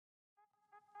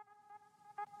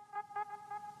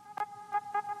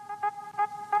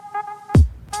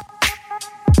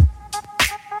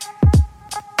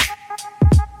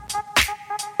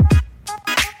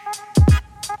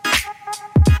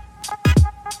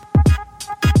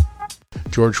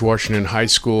George Washington High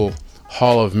School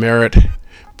Hall of Merit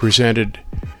presented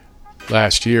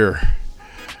last year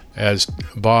as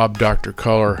Bob Dr.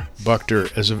 Culler Buchter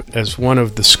as one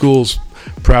of the school's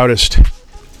proudest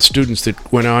students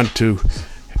that went on to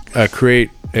create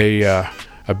a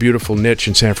beautiful niche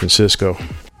in San Francisco.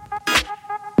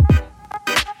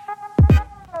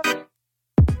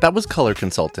 That was color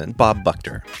consultant Bob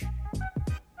Buchter.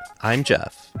 I'm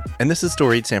Jeff, and this is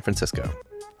Storied San Francisco.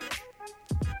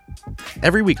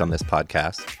 Every week on this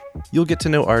podcast, you'll get to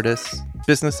know artists,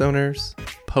 business owners,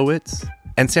 poets,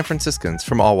 and San Franciscans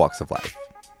from all walks of life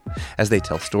as they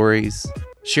tell stories,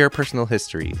 share personal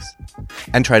histories,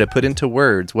 and try to put into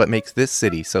words what makes this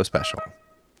city so special.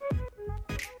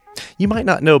 You might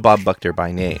not know Bob Buchter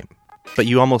by name, but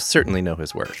you almost certainly know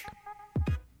his work.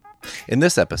 In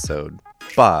this episode,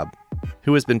 Bob,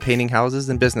 who has been painting houses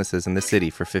and businesses in the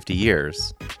city for 50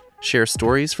 years, shares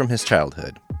stories from his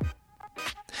childhood.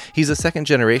 He's a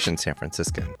second-generation San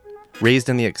Franciscan, raised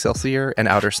in the Excelsior and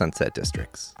Outer Sunset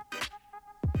districts.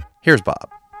 Here's Bob.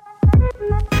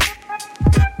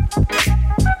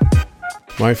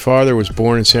 My father was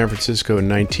born in San Francisco in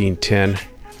 1910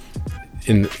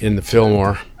 in the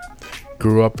Fillmore.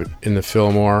 Grew up in the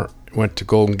Fillmore, went to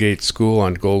Golden Gate School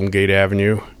on Golden Gate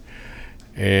Avenue,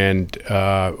 and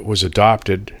was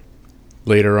adopted.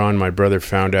 Later on, my brother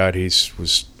found out he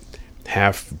was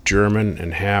half German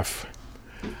and half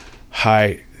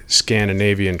high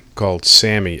Scandinavian, called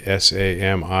Sami,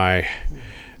 S-A-M-I,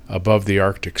 above the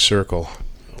Arctic Circle.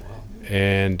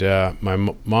 And my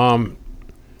mom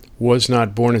was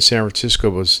not born in San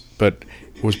Francisco, but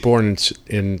was born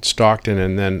in Stockton,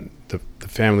 and then the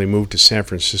family moved to San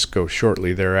Francisco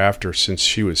shortly thereafter. Since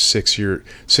she was 6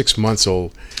 months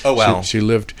old. Oh wow! She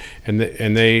lived, and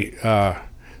they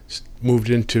moved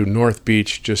into North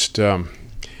Beach, just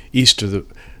east of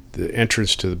the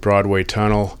entrance to the Broadway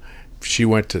Tunnel. She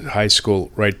went to high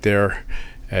school right there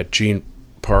at Gene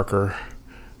Parker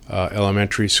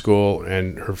Elementary School,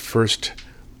 and her first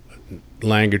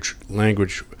language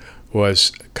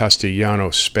was Castellano,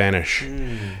 Spanish,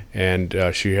 and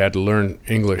she had to learn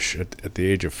English at the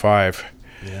age of 5.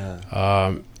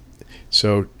 Yeah.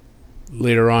 So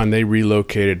later on, they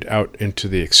relocated out into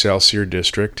the Excelsior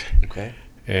district. Okay.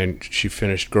 And she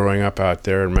finished growing up out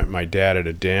there and met my dad at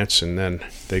a dance, and then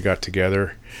they got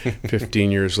together.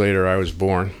 15 years later, I was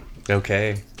born.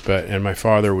 Okay. And my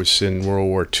father was in World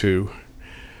War II,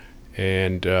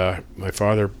 and my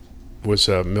father was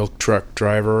a milk truck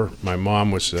driver. My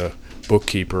mom was a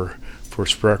bookkeeper for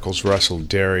Spreckles Russell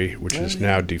Dairy, which is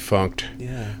now defunct.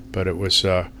 Yeah. But it was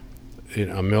a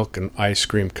milk and ice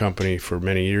cream company for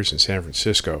many years in San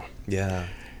Francisco. Yeah.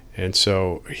 And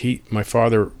so my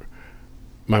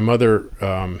mother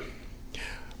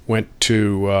went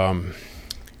to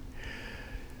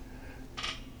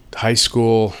high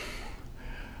school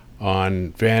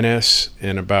on Van Ness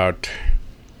and about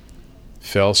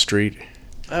Fell Street.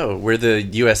 Oh, where the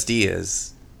USD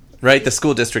is, right? The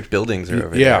school district buildings are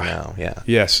over there now. Yeah.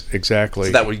 Yes,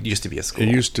 exactly. So that used to be a school.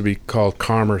 It used to be called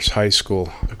Commerce High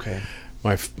School. Okay.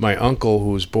 My uncle, who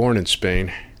was born in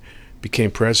Spain,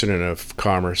 became president of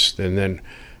Commerce, and then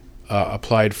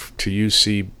applied to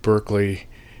UC Berkeley,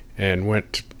 and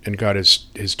went and got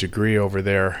his degree over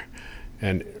there,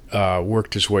 and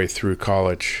worked his way through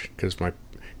college because my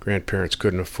grandparents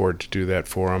couldn't afford to do that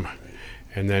for him.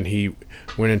 And then he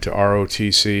went into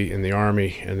ROTC in the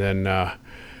Army, and then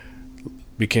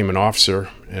became an officer,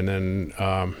 and then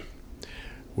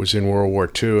was in World War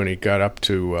II, and he got up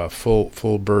to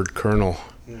full bird colonel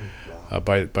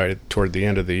by toward the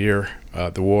end of the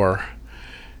war,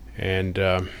 and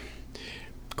of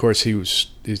course he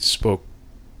spoke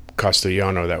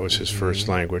Castellano. That was his first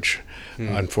language.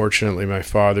 Unfortunately, my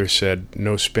father said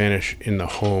no Spanish in the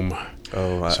home.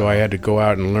 So I had to go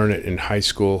out and learn it in high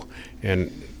school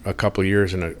and a couple of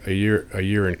years and a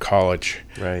year in college.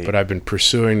 Right. But I've been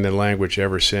pursuing the language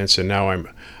ever since, and now I'm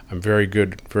very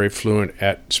good, very fluent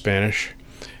at Spanish.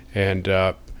 And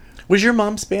was your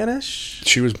mom Spanish?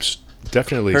 She was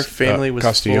definitely. Her family was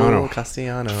Castellano. Full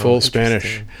Castellano. Full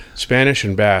Spanish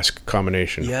and Basque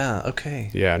combination. Yeah. Okay.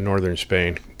 Yeah, northern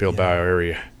Spain, Bilbao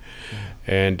area.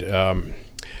 And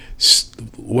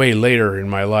way later in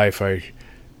my life, I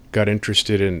got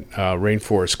interested in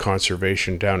rainforest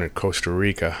conservation down in Costa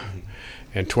Rica.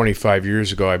 And 25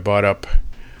 years ago, I bought up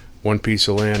one piece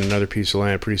of land, another piece of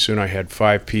land. Pretty soon I had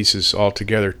 5 pieces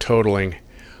altogether, totaling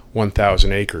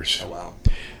 1,000 acres. Oh, wow.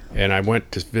 And I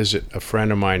went to visit a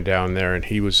friend of mine down there, and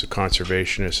he was a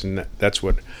conservationist, and that's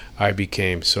what I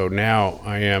became. So now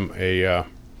I am a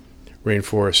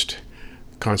rainforest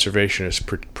conservationist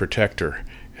protector,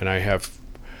 and I have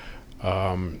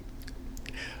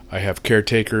I have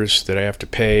caretakers that I have to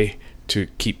pay to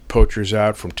keep poachers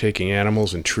out from taking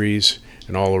animals and trees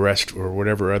and all the rest, or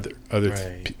whatever other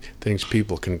Right. things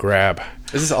people can grab.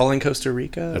 Is this all in Costa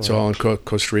Rica? That's or- all in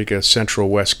Costa Rica, central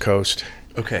west coast.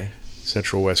 Okay.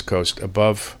 Central west coast,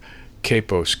 above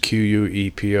Quepos,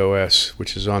 Quepos,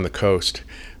 which is on the coast,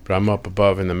 but I'm up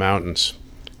above in the mountains,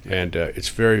 and it's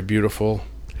very beautiful.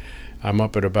 I'm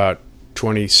up at about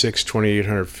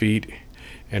 2,800 feet,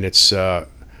 and it's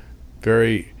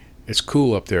it's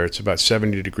cool up there. It's about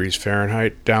 70 degrees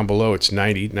Fahrenheit. Down below it's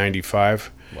 90,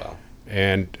 95, Wow.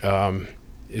 and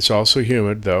it's also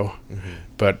humid though.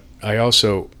 But I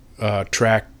also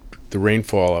track the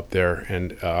rainfall up there,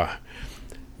 and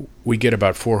we get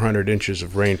about 400 inches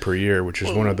of rain per year, which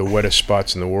is one of the wettest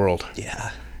spots in the world.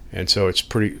 Yeah. And so it's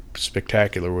pretty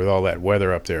spectacular with all that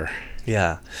weather up there.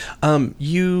 Yeah.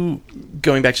 You,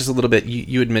 going back just a little bit,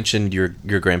 you had mentioned your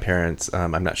grandparents.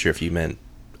 I'm not sure if you meant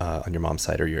on your mom's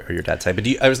side or your dad's side, but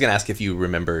I was going to ask if you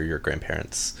remember your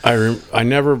grandparents. I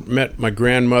never met my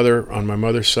grandmother on my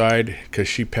mother's side because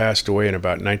she passed away in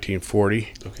about 1940.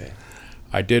 Okay.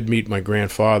 I did meet my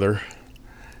grandfather,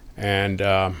 and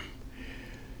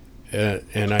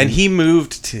he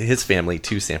moved to his family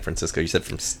to San Francisco. You said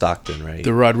from Stockton, right?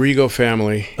 the Rodrigo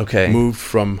family Okay. moved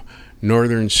from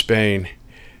northern Spain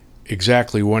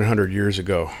exactly 100 years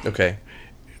ago. Okay.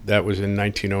 That was in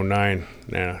 1909.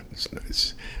 Now,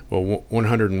 it's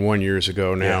 101 years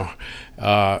ago now,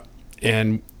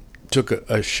 and took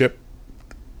a ship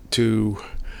through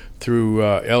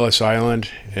Ellis Island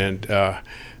and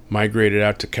migrated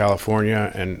out to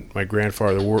California. And my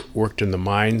grandfather worked in the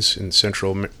mines in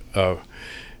Central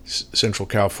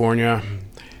California,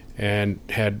 and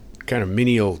had kind of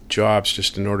menial jobs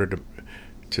just in order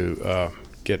to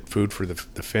get food for the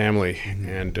family.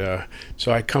 And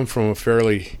so I come from a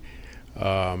fairly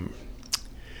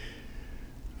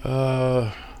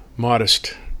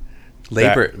modest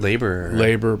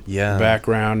labor yeah.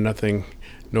 background.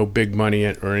 No big money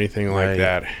or anything like Right.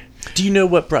 that. Do you know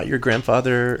what brought your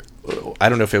grandfather, I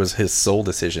don't know if it was his sole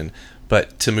decision,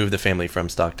 but to move the family from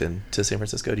Stockton to San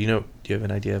Francisco? Do you have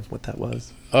an idea of what that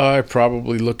was?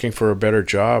 Probably looking for a better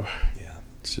job. Yeah.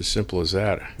 It's as simple as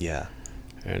that. Yeah.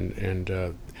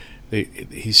 And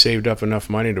he saved up enough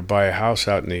money to buy a house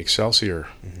out in the Excelsior,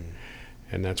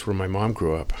 and that's where my mom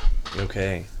grew up.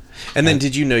 Okay. And then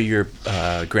did you know your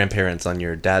grandparents on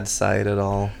your dad's side at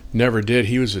all? Never did.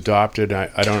 He was adopted.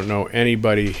 I don't know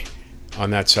anybody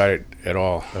on that side at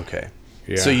all. Okay.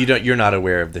 Yeah. So you're not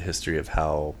aware of the history of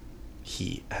how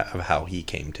he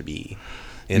came to be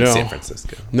in No. San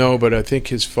Francisco. No, but I think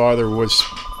his father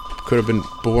could have been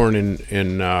born in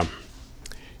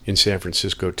San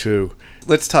Francisco too.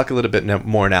 Let's talk a little bit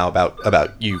more now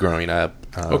about you growing up.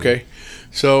 Okay.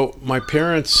 So my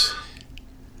parents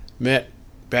met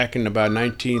back in about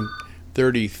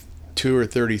 1932 or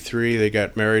 33. They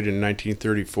got married in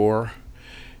 1934,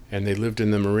 and they lived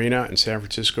in the marina in San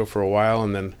Francisco for a while,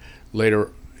 and then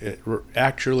later,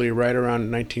 actually right around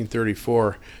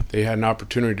 1934, they had an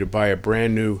opportunity to buy a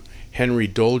brand new Henry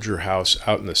Dolger house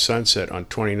out in the Sunset on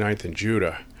 29th and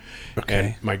Judah. Okay.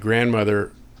 And my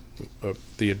grandmother,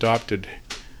 the adopted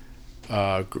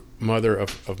mother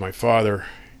of my father,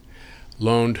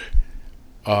 loaned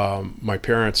my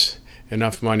parents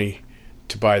enough money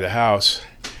to buy the house,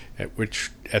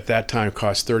 which at that time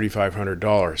cost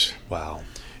 $3,500. Wow.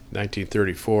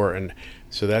 1934, and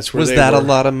so that's where Was they that were. a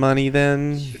lot of money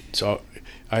then? So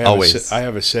I Always.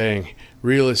 have a saying: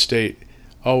 real estate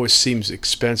always seems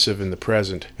expensive in the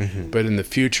present, but in the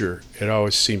future, it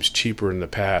always seems cheaper in the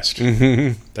past.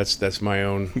 That's my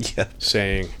own Yeah.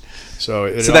 saying. So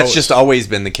That's just always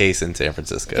been the case in San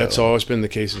Francisco. That's always been the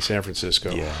case in San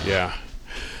Francisco. Yeah.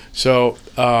 So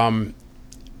I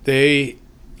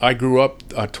grew up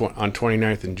on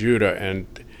 29th and Judah, and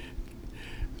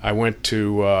I went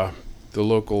to the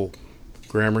local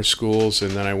grammar schools,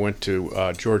 and then I went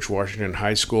to George Washington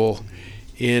High School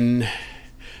in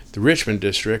the Richmond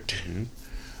district.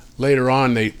 Later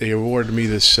on, they awarded me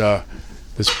this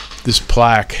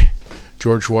plaque,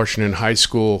 George Washington High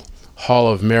School Hall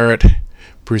of Merit,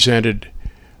 presented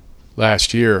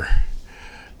last year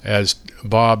as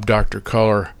Bob Dr.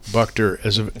 Culler Buchter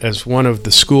as one of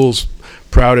the school's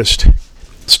proudest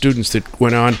students that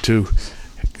went on to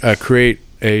create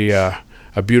a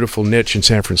beautiful niche in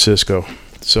San Francisco.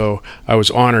 So I was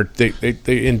honored. They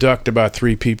induct about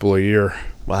 3 people a year.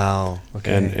 Wow.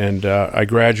 Okay. And I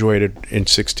graduated in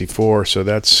 '64, so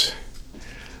that's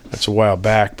a while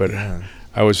back. But Yeah.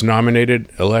 I was nominated,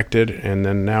 elected, and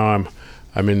then now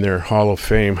I'm in their Hall of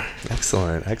Fame.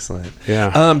 Excellent.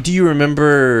 Yeah. Do you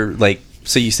remember,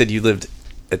 so you said you lived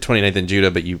at 29th and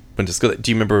Judah, but you went to school.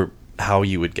 Do you remember how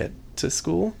you would get to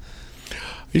school? I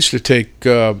used to take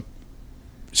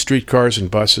streetcars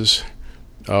and buses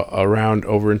around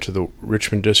over into the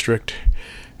Richmond district,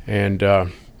 and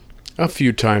a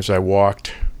few times I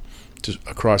walked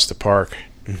across the park.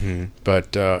 Mm-hmm.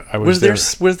 But I was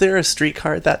there a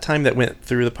streetcar at that time that went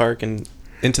through the park and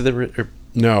into the?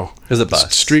 No, it was a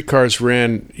bus. Streetcars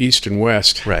ran east and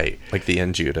west. Right, like the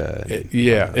N. Judah.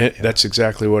 That's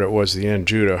exactly what it was, the N.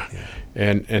 Judah.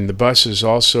 Yeah. And the buses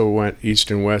also went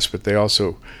east and west, but they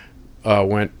also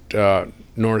went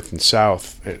north and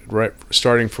south, right,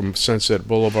 starting from Sunset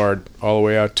Boulevard all the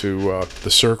way out to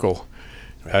the Circle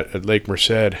at Lake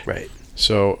Merced. Right.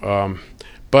 So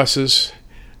buses,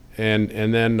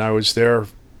 and then I was there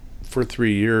for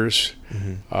 3 years.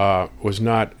 Mm-hmm. Was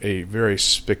not a very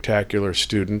spectacular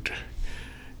student,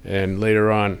 and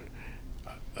later on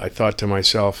I thought to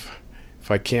myself, if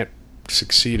I can't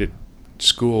succeed at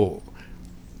school,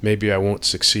 maybe I won't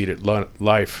succeed at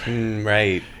life.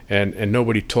 Right. And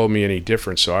nobody told me any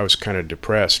different, so I was kind of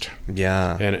depressed.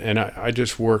 Yeah. And I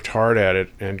just worked hard at it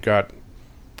and got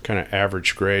kind of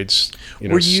average grades.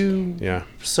 Were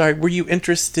you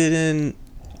interested in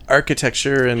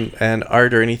architecture and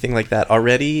art or anything like that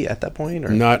already at that point? Or?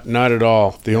 Not at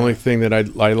all. The only thing that I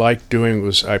liked doing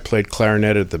was I played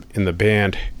clarinet in the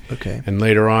band. Okay. And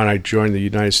later on I joined the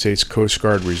United States Coast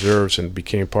Guard Reserves and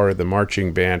became part of the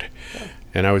marching band.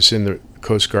 And I was in the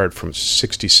Coast Guard from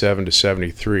 67 to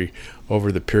 73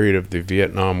 over the period of the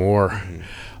Vietnam War. Mm-hmm.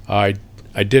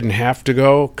 I didn't have to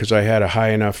go because I had a high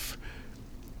enough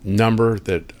number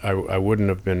that I wouldn't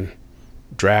have been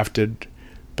drafted,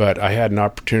 but I had an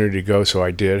opportunity to go, so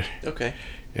I did. Okay.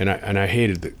 And I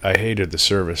hated the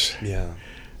service. Yeah.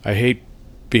 I hate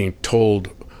being told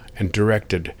and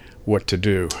directed what to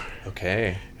do.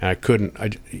 Okay. And I couldn't.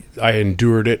 I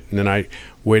endured it, and then I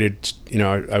waited.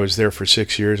 I was there for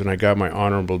 6 years, and I got my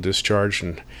honorable discharge.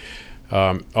 And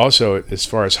also, as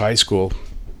far as high school,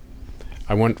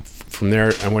 I went from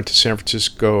there. I went to San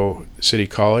Francisco City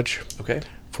College. Okay.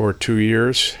 For 2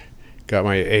 years, got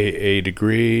my AA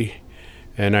degree,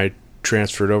 and I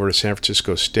transferred over to San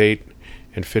Francisco State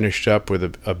and finished up with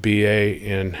a BA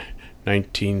in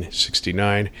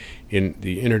 1969 in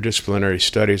the interdisciplinary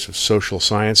studies of social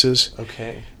sciences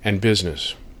and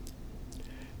business.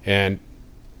 And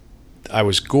I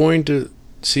was going to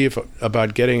see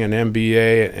about getting an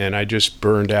MBA, and I just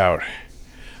burned out.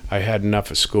 I had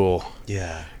enough of school.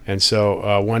 Yeah. And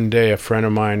so one day a friend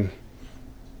of mine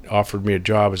offered me a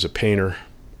job as a painter.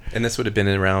 And this would have been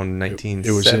around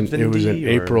 1970? It was in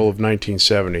April of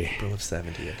 1970. April of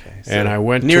 70, okay. So and I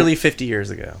went nearly 50 years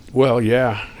ago. Well,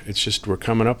 yeah. It's just we're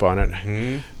coming up on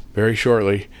it very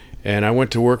shortly. And I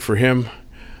went to work for him.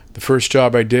 The first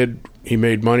job I did, he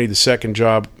made money. The second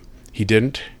job, he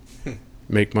didn't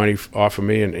make money off of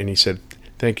me. And he said,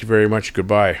 thank you very much,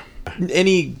 goodbye.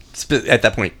 Any, at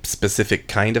that point, specific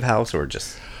kind of house or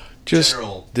just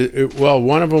general? Well,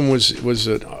 one of them was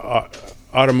an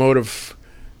automotive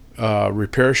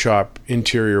repair shop,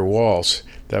 interior walls.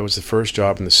 That was the first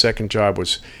job, and the second job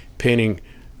was painting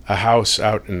a house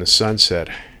out in the sunset,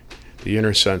 the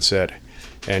inner sunset.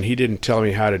 And he didn't tell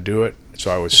me how to do it,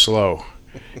 so I was slow.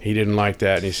 He didn't like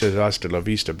that, and he said, "Hasta la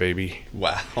vista, baby."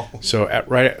 Wow.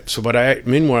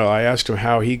 Meanwhile, I asked him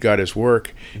how he got his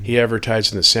work. He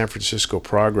advertised in the San Francisco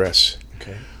Progress.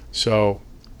 Okay. So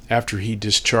after he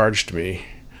discharged me,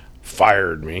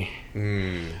 fired me,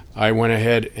 I went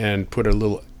ahead and put a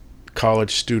little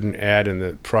college student ad in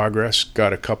the Progress,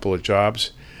 got a couple of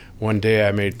jobs. One day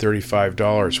I made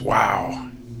 $35. Wow.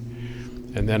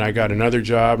 And then I got another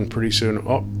job, and pretty soon,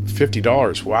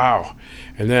 $50. Wow.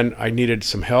 And then I needed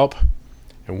some help,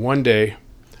 and one day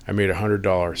I made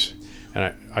 $100,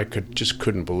 and I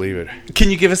couldn't believe it. Can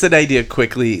you give us an idea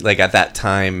quickly, like at that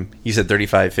time, you said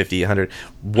 35, 50, 100,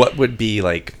 what would be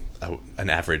like an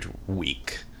average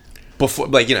week? Before,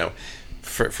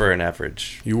 for an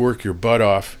average. You work your butt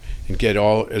off and get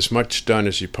as much done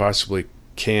as you possibly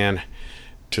can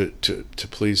to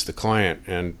please the client.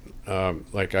 And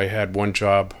I had one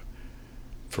job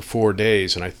for 4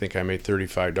 days, and I think I made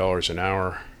 $35 an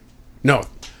hour. No,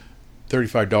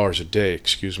 $35 a day,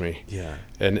 excuse me. Yeah.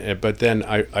 But then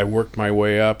I worked my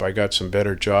way up. I got some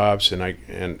better jobs,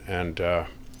 and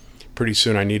pretty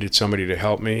soon I needed somebody to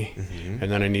help me,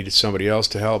 and then I needed somebody else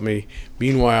to help me.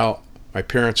 Meanwhile, my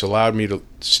parents allowed me to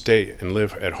stay and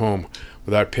live at home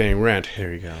without paying rent.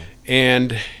 There you go.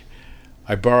 And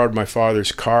I borrowed my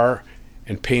father's car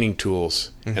and painting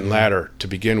tools and ladder to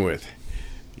begin with.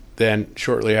 Then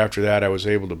shortly after that, I was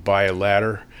able to buy a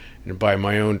ladder and buy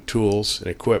my own tools and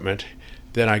equipment.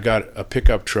 Then I got a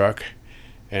pickup truck,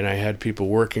 and I had people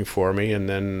working for me. And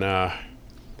then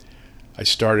I I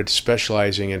started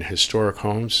specializing in historic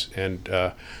homes and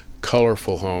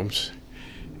colorful homes,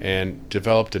 and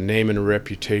developed a name and a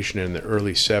reputation in the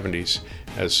early 70s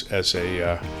as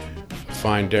a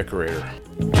fine decorator.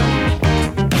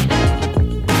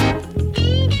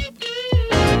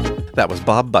 That was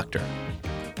Bob Buchter.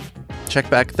 Check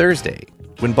back Thursday,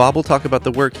 when Bob will talk about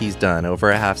the work he's done over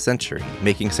a half-century,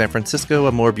 making San Francisco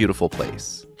a more beautiful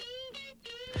place.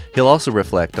 He'll also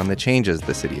reflect on the changes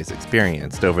the city has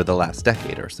experienced over the last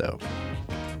decade or so.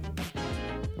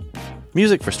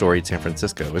 Music for Storied San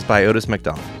Francisco is by Otis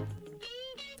McDonald.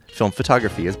 Film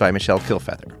photography is by Michelle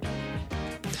Kilfeather.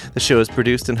 The show is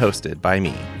produced and hosted by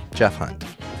me, Jeff Hunt.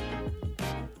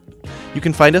 You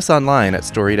can find us online at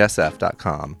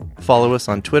storiedsf.com, follow us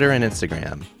on Twitter and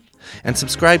Instagram, and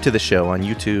subscribe to the show on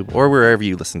YouTube or wherever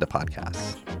you listen to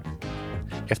podcasts.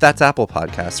 If that's Apple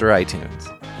Podcasts or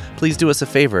iTunes, please do us a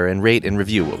favor and rate and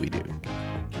review what we do.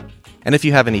 And if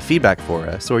you have any feedback for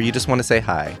us, or you just want to say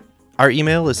hi, our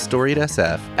email is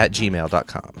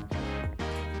storiedsf@gmail.com.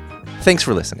 Thanks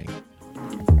for listening.